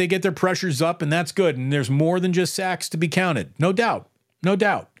know that they get their pressures up, and that's good. And there's more than just sacks to be counted. No doubt.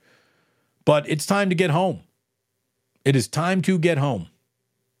 But it's time to get home. It is time to get home.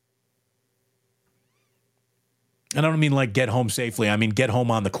 And I don't mean like get home safely. I mean get home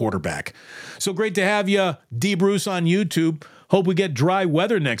on the quarterback. So great to have you, D. Bruce, on YouTube. Hope we get dry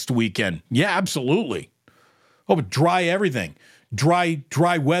weather next weekend. Yeah, absolutely. Hope dry everything. Dry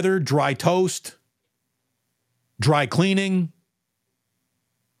weather, dry toast, dry cleaning.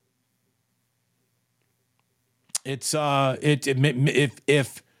 It's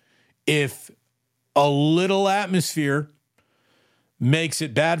if a little atmosphere makes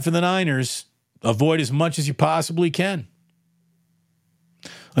it bad for the Niners, avoid as much as you possibly can.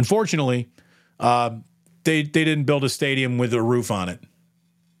 Unfortunately, they didn't build a stadium with a roof on it,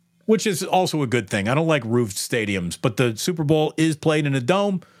 which is also a good thing. I don't like roofed stadiums, but the Super Bowl is played in a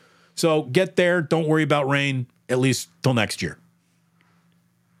dome, so get there. Don't worry about rain, at least till next year.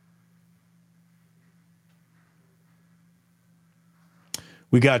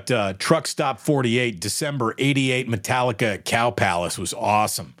 We got Truck Stop 48, December 88, Metallica at Cow Palace was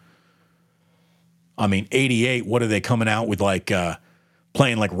awesome. I mean, 88, what are they coming out with, like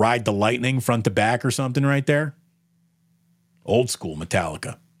playing like Ride the Lightning front to back or something right there? Old school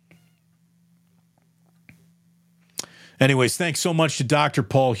Metallica. Anyways, thanks so much to Dr.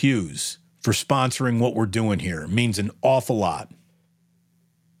 Paul Hughes for sponsoring what we're doing here. It means an awful lot.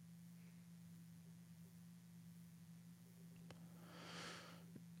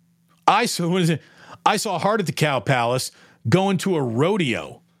 I saw Hart at the Cow Palace going to a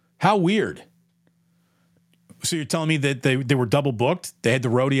rodeo. How weird. So you're telling me that they were double booked? They had the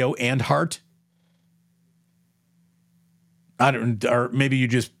rodeo and Hart? Or maybe you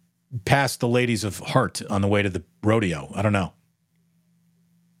just passed the ladies of Hart on the way to the rodeo. I don't know.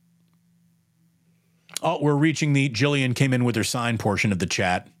 Oh, we're reaching the Jillian came in with her sign portion of the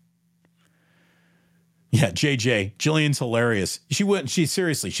chat. Yeah, JJ. Jillian's hilarious.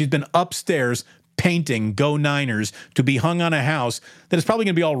 She's been upstairs painting Go Niners to be hung on a house that is probably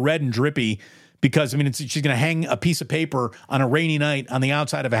going to be all red and drippy because, she's going to hang a piece of paper on a rainy night on the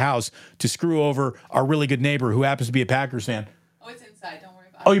outside of a house to screw over our really good neighbor who happens to be a Packers fan. Oh, it's inside. Don't worry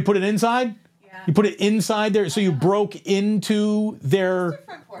about it. Oh, you put it inside? Yeah. You put it inside there? So you broke into their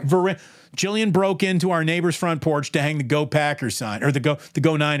veranda. Jillian broke into our neighbor's front porch to hang the Go Packers sign, or the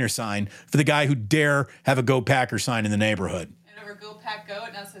Go Niners sign for the guy who dare have a Go Packers sign in the neighborhood. And over Go Pack Go,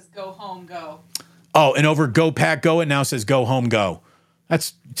 it now says Go Home Go. Oh, and over Go Pack Go, it now says Go Home Go.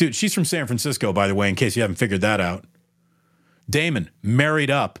 Dude, she's from San Francisco, by the way, in case you haven't figured that out. Damon, married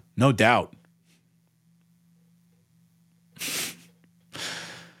up, no doubt.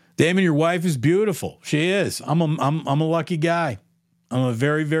 Damon, your wife is beautiful. She is. I'm a lucky guy. I'm a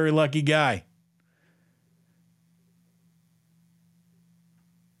very, very lucky guy.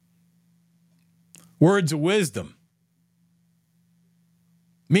 Words of wisdom.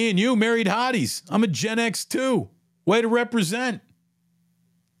 Me and you married hotties. I'm a Gen X too. Way to represent.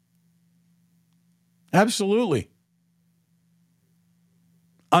 Absolutely.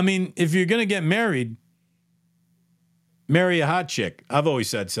 If you're going to get married, marry a hot chick. I've always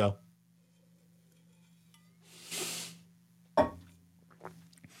said so.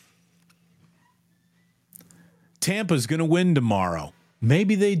 Tampa's going to win tomorrow.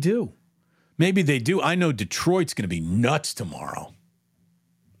 Maybe they do. I know Detroit's going to be nuts tomorrow.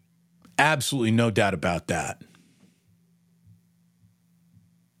 Absolutely no doubt about that.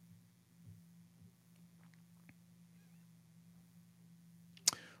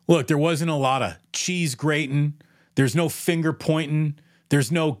 Look, there wasn't a lot of cheese grating. There's no finger pointing.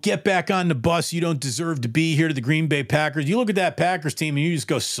 There's no get back on the bus. You don't deserve to be here to the Green Bay Packers. You look at that Packers team and you just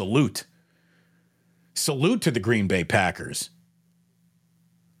go salute. Salute to the Green Bay Packers.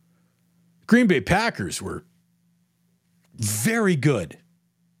 Green Bay Packers were very good.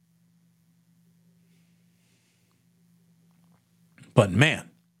 But man,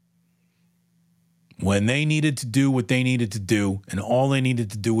 when they needed to do what they needed to do, and all they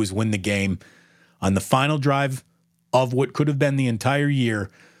needed to do was win the game, on the final drive of what could have been the entire year.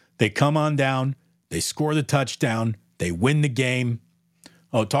 They come on down, they score the touchdown, they win the game.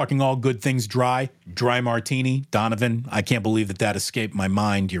 Oh, talking all good things dry martini, Donovan. I can't believe that escaped my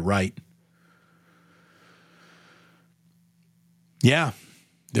mind. You're right. Yeah,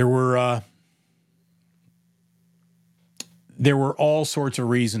 there were all sorts of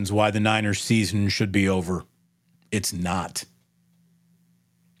reasons why the Niners season should be over. It's not.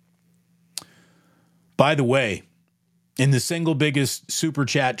 By the way, in the single biggest super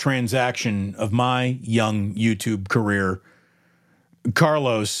chat transaction of my young YouTube career,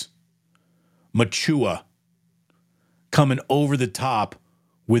 Carlos Machua coming over the top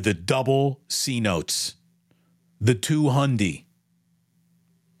with a double C notes. The 200.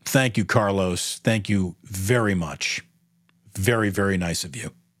 Thank you, Carlos. Thank you very much. Very, very nice of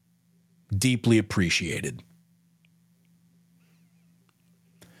you. Deeply appreciated.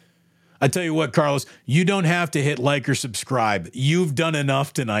 I tell you what, Carlos, you don't have to hit like or subscribe. You've done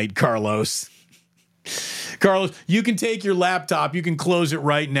enough tonight, Carlos. Carlos, you can take your laptop. You can close it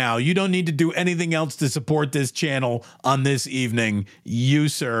right now. You don't need to do anything else to support this channel on this evening. You,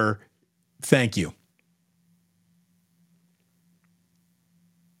 sir, thank you.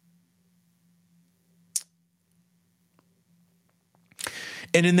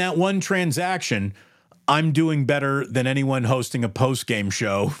 And in that one transaction, I'm doing better than anyone hosting a postgame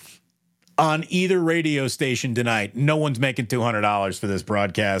show on either radio station tonight. No one's making $200 for this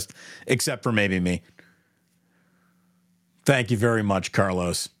broadcast, except for maybe me. Thank you very much,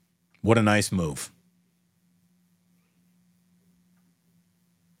 Carlos. What a nice move.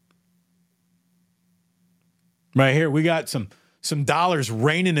 Right here, we got some dollars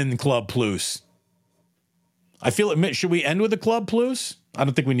raining in the Club Plus. I feel it. Should we end with the Club Plus? I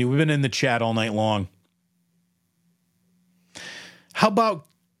don't think we need. We've been in the chat all night long. How about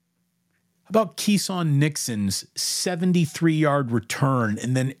Keeson Nixon's 73-yard return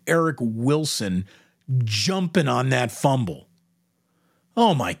and then Eric Wilson jumping on that fumble?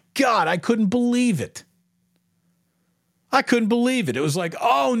 Oh, my God. I couldn't believe it. It was like,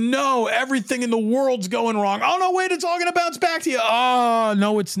 oh, no, everything in the world's going wrong. Oh, no, wait, it's all going to bounce back to you. Oh,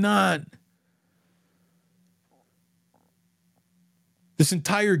 no, it's not. This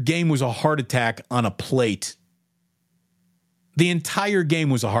entire game was a heart attack on a plate. The entire game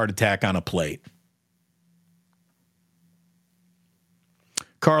was a heart attack on a plate.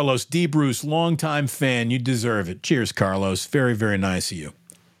 Carlos D. Bruce, longtime fan. You deserve it. Cheers, Carlos. Very, very nice of you.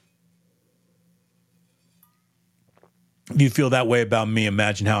 If you feel that way about me,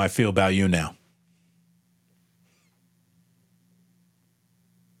 imagine how I feel about you now.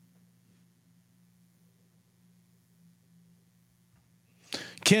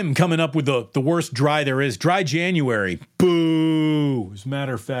 Kim coming up with the worst dry there is. Dry January. Boo. As a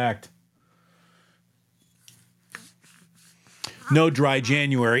matter of fact. No dry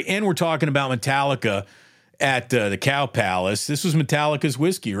January. And we're talking about Metallica at the Cow Palace. This was Metallica's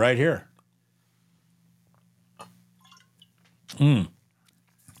whiskey right here.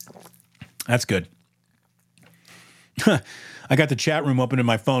 That's good. I got the chat room open in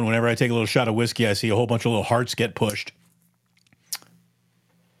my phone. Whenever I take a little shot of whiskey, I see a whole bunch of little hearts get pushed.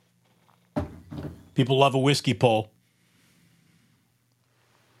 People love a whiskey poll.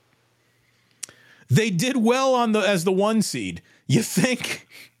 They did well as the 1 seed. You think?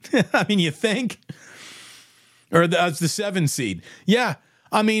 I mean, you think? Or as the 7 seed. Yeah.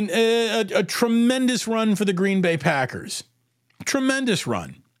 I mean, a tremendous run for the Green Bay Packers. Tremendous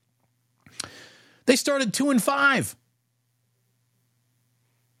run. They started 2-5.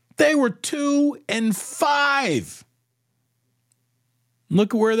 They were 2-5.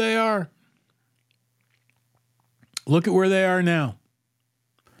 Look at where they are. Look at where they are now.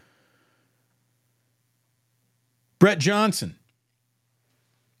 Brett Johnson.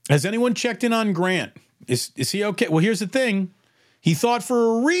 Has anyone checked in on Grant? Is he okay? Well, here's the thing. He thought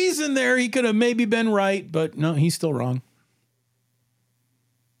for a reason there he could have maybe been right, but no, he's still wrong.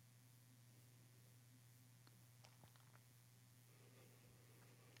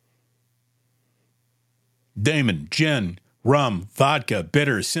 Damon, gin, rum, vodka,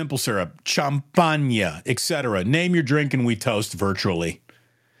 bitters, simple syrup, champagne, etc. Name your drink and we toast virtually.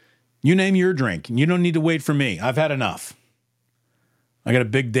 You name your drink and you don't need to wait for me. I've had enough. I got a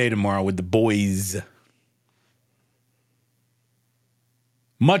big day tomorrow with the boys.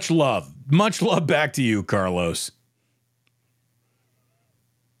 Much love. Much love back to you, Carlos.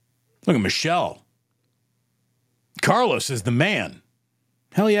 Look at Michelle. Carlos is the man.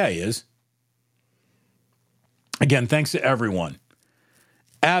 Hell yeah, he is. Again, thanks to everyone.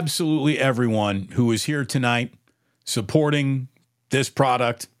 Absolutely everyone who is here tonight supporting this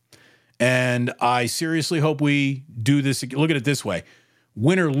product And I seriously hope we do this. Look at it this way.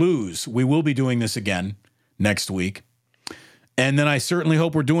 Win or lose, we will be doing this again next week. And then I certainly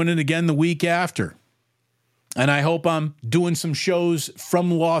hope we're doing it again the week after. And I hope I'm doing some shows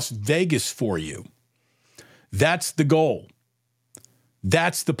from Las Vegas for you. That's the goal.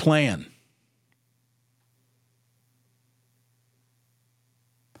 That's the plan.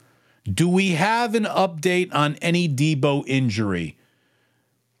 Do we have an update on any Debo injury?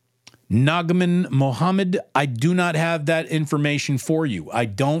 Nagman Mohammed, I do not have that information for you. I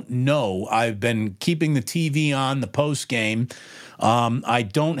don't know. I've been keeping the TV on, the post game. I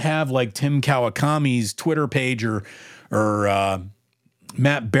don't have like Tim Kawakami's Twitter page or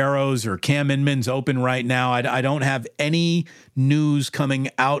Matt Barrows or Cam Inman's open right now. I don't have any news coming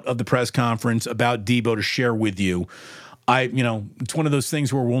out of the press conference about Debo to share with you. It's one of those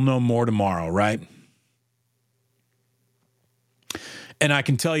things where we'll know more tomorrow, right? And I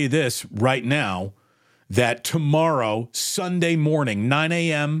can tell you this right now, that tomorrow, Sunday morning, 9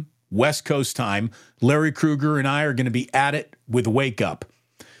 a.m. West Coast time, Larry Krueger and I are going to be at it with Wake Up.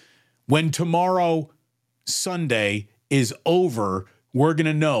 When tomorrow, Sunday, is over, we're going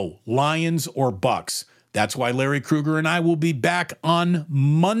to know Lions or Bucks. That's why Larry Krueger and I will be back on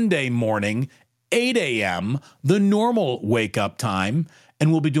Monday morning, 8 a.m., the normal wake-up time,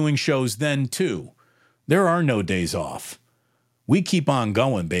 and we'll be doing shows then, too. There are no days off. We keep on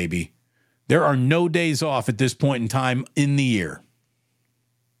going, baby. There are no days off at this point in time in the year.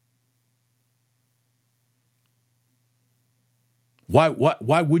 Why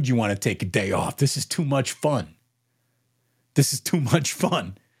would you want to take a day off? This is too much fun. This is too much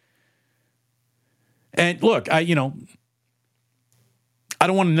fun. And look, I don't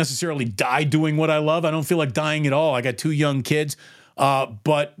want to necessarily die doing what I love. I don't feel like dying at all. I got 2 young kids.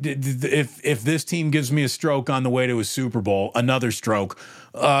 But if this team gives me a stroke on the way to a Super Bowl, another stroke,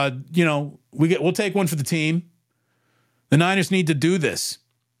 we'll take one for the team. The Niners need to do this.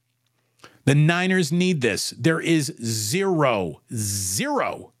 The Niners need this. There is zero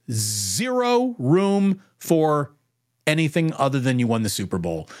room for anything other than you won the Super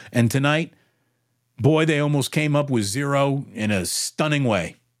Bowl. And tonight, boy, they almost came up with 0 in a stunning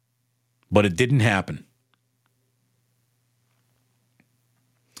way, but it didn't happen.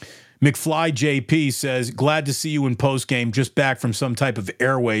 McFly JP says, glad to see you in postgame, just back from some type of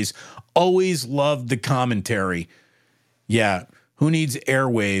airways. Always loved the commentary. Yeah, who needs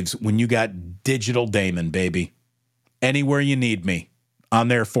airwaves when you got digital Damon, baby? Anywhere you need me, I'm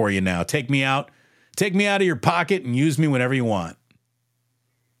there for you now. Take me out of your pocket and use me whenever you want.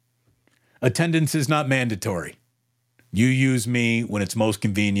 Attendance is not mandatory. You use me when it's most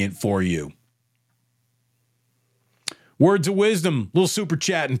convenient for you. Words of wisdom, little super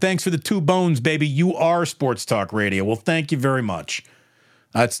chat, and thanks for the 2 bones, baby. You are Sports Talk Radio. Well, thank you very much.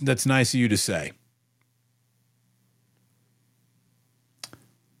 That's nice of you to say.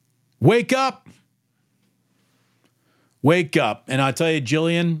 Wake up. Wake up. And I tell you,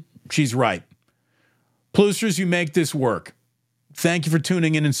 Jillian, she's right. Ploosters, you make this work. Thank you for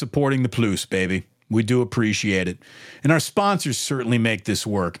tuning in and supporting the Ploos, baby. We do appreciate it. And our sponsors certainly make this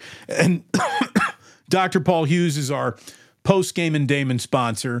work. And Dr. Paul Hughes is our Postgame and Damon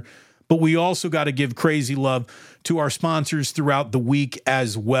sponsor, but we also got to give crazy love to our sponsors throughout the week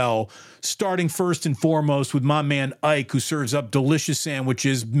as well, starting first and foremost with my man Ike, who serves up delicious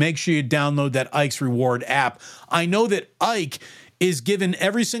sandwiches. Make sure you download that Ike's Reward app. I know that Ike is giving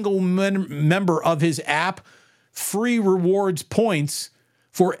every single member of his app free rewards points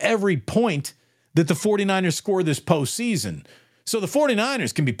for every point that the 49ers score this postseason. So the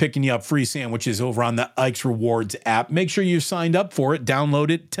 49ers can be picking you up free sandwiches over on the Ike's Rewards app. Make sure you've signed up for it.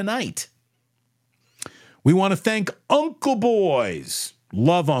 Download it tonight. We want to thank Uncle Boys.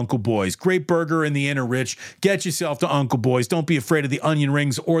 Love Uncle Boys. Great burger in the Inner Rich. Get yourself to Uncle Boys. Don't be afraid of the onion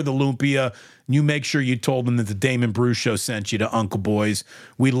rings or the lumpia. You make sure you told them that the Damon Bruce Show sent you to Uncle Boys.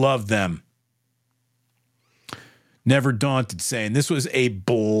 We love them. Never Daunted saying this was a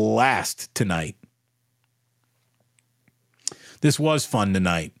blast tonight. This was fun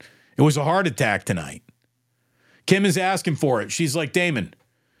tonight. It was a heart attack tonight. Kim is asking for it. She's like, Damon,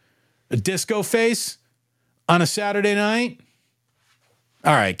 a disco face on a Saturday night?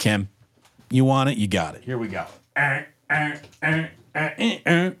 All right, Kim. You want it? You got it. Here we go. Now,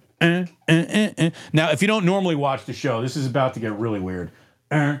 if you don't normally watch the show, this is about to get really weird.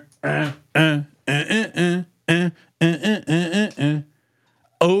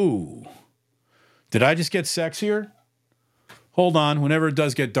 Oh. Did I just get sexier? Hold on. Whenever it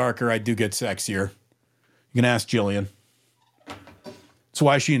does get darker, I do get sexier. You can ask Jillian. That's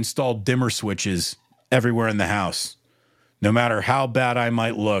why she installed dimmer switches everywhere in the house. No matter how bad I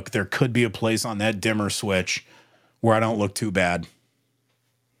might look, there could be a place on that dimmer switch where I don't look too bad.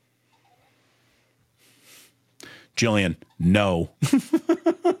 Jillian, no.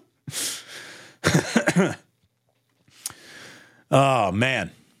 Oh,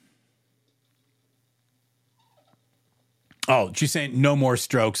 man. Oh, she's saying no more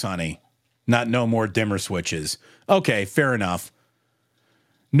strokes, honey. Not no more dimmer switches. Okay, fair enough.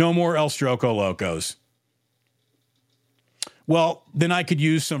 No more El Stroco Locos. Well, then I could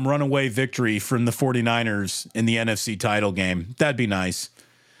use some runaway victory from the 49ers in the NFC title game. That'd be nice.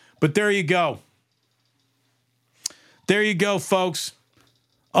 But there you go. There you go, folks.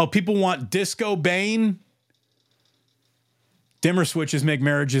 Oh, people want Disco Bane? Dimmer switches make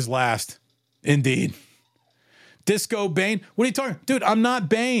marriages last. Indeed. Disco Bane? What are you talking? Dude, I'm not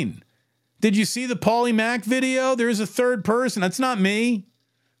Bane. Did you see the Paulie Mack video? There's a third person. That's not me.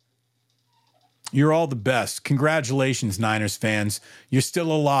 You're all the best. Congratulations, Niners fans. You're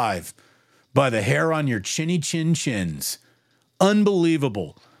still alive by the hair on your chinny chin chins.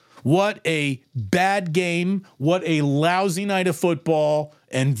 Unbelievable. What a bad game. What a lousy night of football.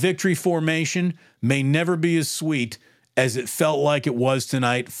 And victory formation may never be as sweet as it felt like it was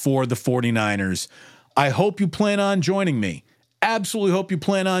tonight for the 49ers. I hope you plan on joining me. Absolutely hope you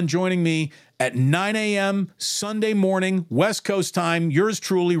plan on joining me at 9 a.m. Sunday morning, West Coast time. Yours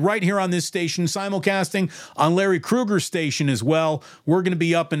truly, right here on this station, simulcasting on Larry Krueger's station as well. We're going to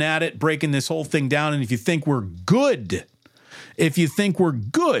be up and at it, breaking this whole thing down. And if you think we're good,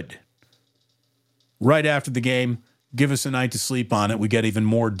 right after the game, give us a night to sleep on it. We get even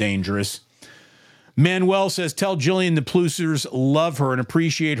more dangerous. Manuel says, tell Jillian the Plusers love her and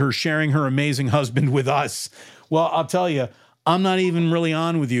appreciate her sharing her amazing husband with us. Well, I'll tell you, I'm not even really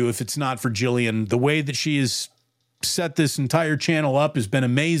on with you if it's not for Jillian. The way that she has set this entire channel up has been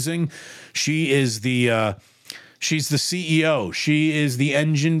amazing. She is she's the CEO. She is the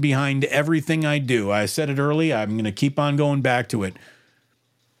engine behind everything I do. I said it early. I'm going to keep on going back to it.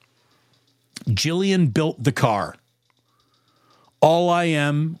 Jillian built the car. All I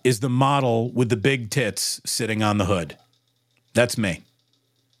am is the model with the big tits sitting on the hood. That's me.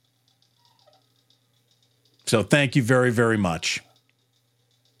 So thank you very, very much.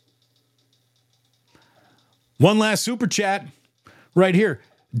 One last super chat right here.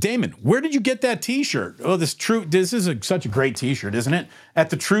 Damon, where did you get that t-shirt? Oh, this is such a great t-shirt, isn't it?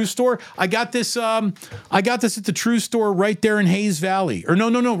 At the True Store. I got this at the True Store right there in Hayes Valley. Or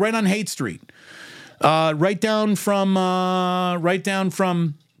no, right on Haight Street. Right down from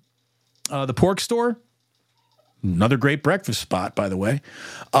the Pork Store. Another great breakfast spot, by the way.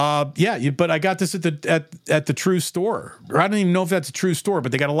 But I got this at the True Store. Or I don't even know if that's a True Store,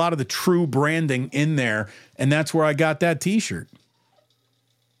 but they got a lot of the True branding in there, and that's where I got that t-shirt.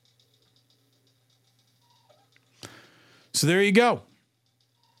 So there you go.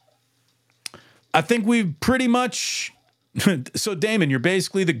 I think we've pretty much... So, Damon, you're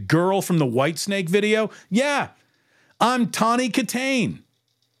basically the girl from the White Snake video? Yeah, I'm Tawny Katane.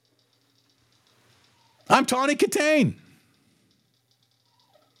 I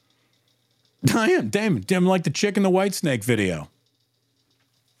am, Damon. I'm like the chick in the White Snake video.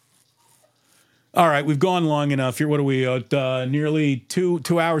 All right, we've gone long enough here. What are we at? Nearly 2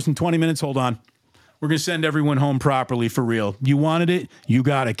 hours and 20 minutes. Hold on. We're going to send everyone home properly for real. You wanted it? You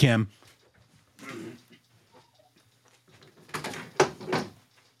got it, Kim.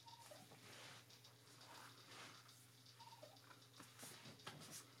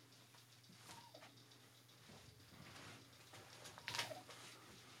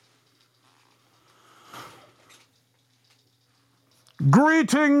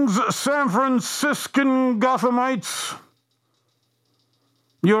 Greetings, San Franciscan Gothamites.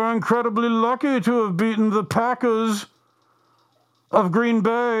 You're incredibly lucky to have beaten the Packers of Green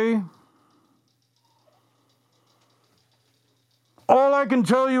Bay. All I can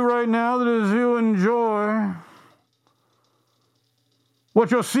tell you right now that is you enjoy what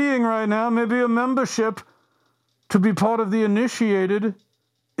you're seeing right now, maybe a membership to be part of the initiated,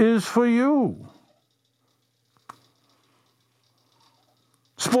 is for you.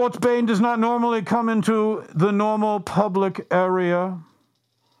 Sports Bane does not normally come into the normal public area.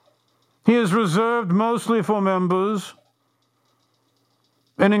 He is reserved mostly for members.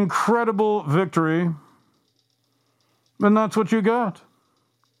 An incredible victory. And that's what you got.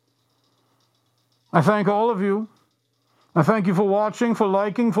 I thank all of you. I thank you for watching, for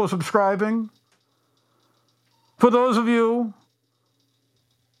liking, for subscribing. For those of you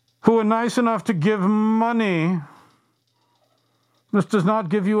who are nice enough to give money, this does not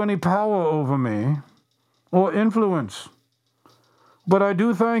give you any power over me or influence. But I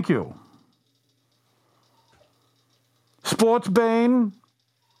do thank you. Sportsbane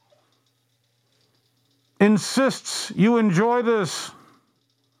insists you enjoy this.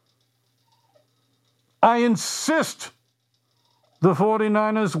 I insist the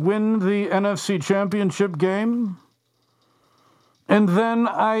 49ers win the NFC Championship game. And then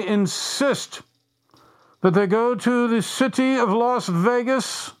I insist that they go to the city of Las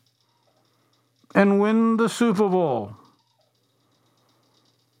Vegas and win the Super Bowl.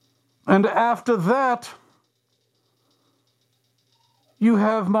 And after that, you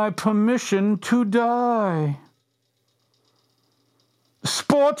have my permission to die.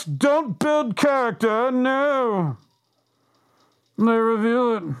 Sports don't build character, no. They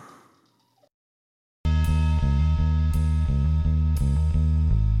reveal it.